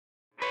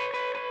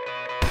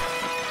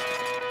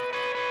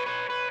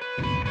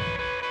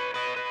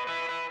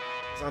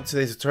On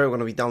today's tutorial, we're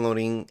going to be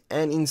downloading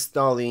and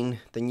installing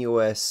the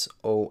newest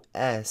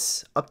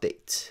OS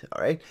update.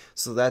 Alright,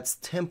 so that's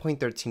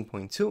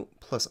 10.13.2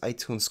 plus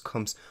iTunes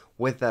comes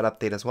with that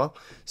update as well.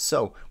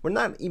 So we're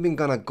not even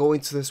gonna go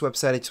into this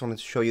website. I just wanted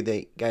to show you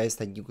guys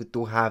that you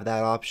do have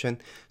that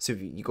option. So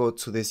if you go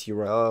to this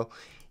URL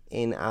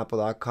in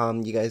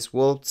apple.com, you guys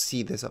will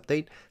see this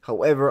update.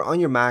 However, on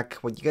your Mac,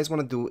 what you guys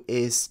want to do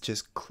is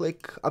just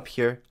click up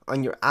here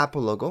on your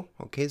Apple logo.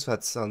 Okay, so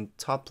that's on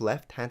top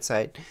left hand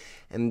side,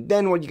 and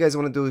then what you guys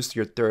want to do is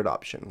your third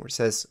option where it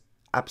says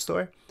App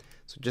Store.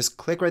 So just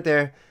click right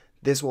there.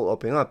 This will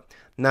open up.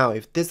 Now,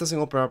 if this doesn't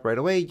open up right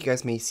away, you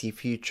guys may see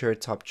future,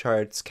 top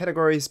charts,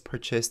 categories,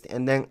 purchased,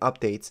 and then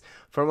updates.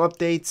 From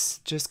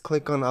updates, just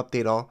click on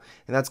update all,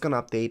 and that's going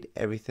to update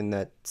everything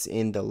that's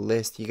in the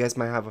list. You guys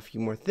might have a few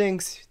more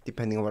things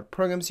depending on what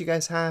programs you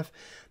guys have.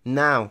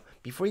 Now,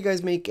 before you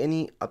guys make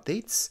any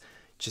updates,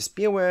 just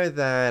be aware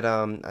that,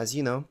 as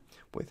you know,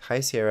 with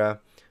High Sierra,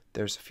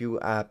 there's a few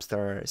apps that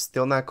are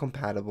still not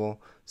compatible.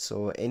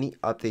 So any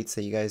updates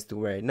that you guys do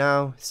right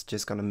now, it's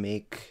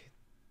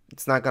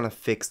not gonna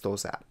fix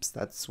those apps.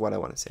 That's what I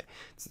want to say.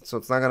 So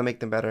it's not gonna make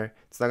them better.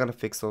 It's not gonna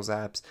fix those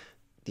apps.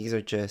 These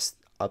are just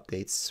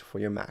updates for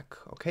your Mac.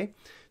 Okay,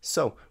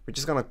 so we're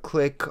just gonna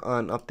click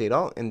on update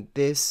all, and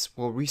this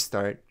will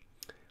restart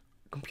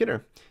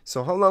computer.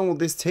 So how long will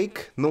this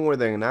take? No more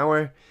than an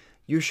hour.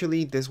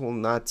 Usually this will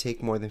not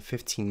take more than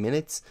 15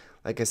 minutes.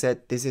 Like I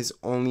said, this is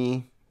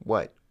only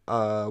what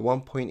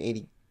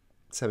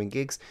 1.87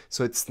 gigs,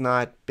 so it's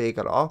not big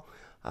at all.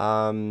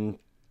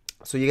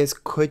 So you guys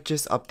could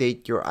just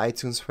update your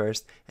iTunes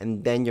first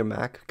and then your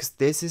Mac, because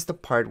this is the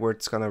part where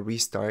it's gonna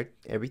restart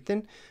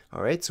everything.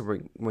 Alright, so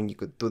when you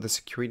could do the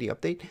security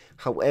update.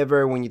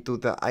 However, when you do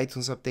the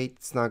iTunes update,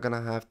 it's not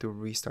gonna have to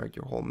restart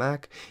your whole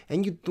Mac,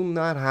 and you do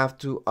not have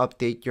to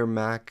update your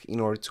Mac in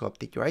order to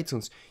update your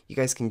iTunes. You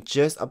guys can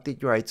just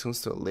update your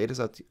iTunes to the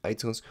latest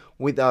iTunes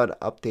without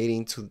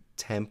updating to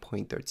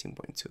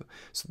 10.13.2.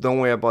 So don't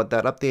worry about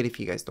that update if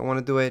you guys don't want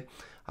to do it.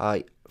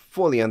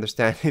 Fully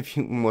understand if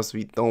you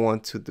mostly don't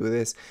want to do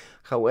this.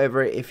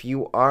 However, if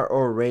you are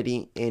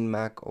already in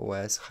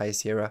macOS High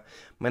Sierra,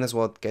 might as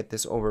well get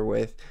this over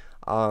with.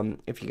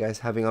 If you guys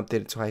haven't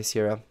updated to High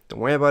Sierra, don't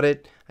worry about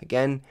it.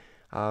 Again,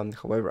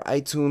 however,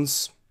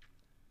 iTunes,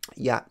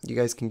 yeah, you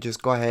guys can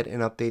just go ahead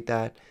and update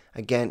that.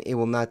 Again, it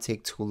will not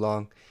take too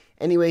long.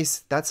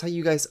 Anyways, that's how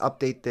you guys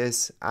update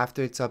this.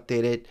 After it's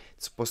updated,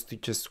 it's supposed to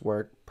just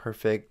work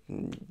perfect.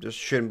 There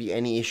shouldn't be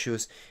any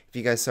issues. If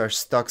you guys are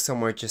stuck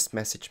somewhere, just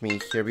message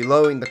me here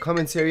below in the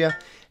comments area.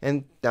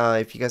 And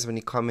if you guys have any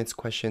comments,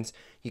 questions,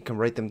 you can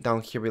write them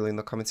down here below in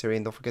the comments area.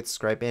 And don't forget to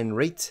subscribe and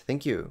rate.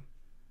 Thank you.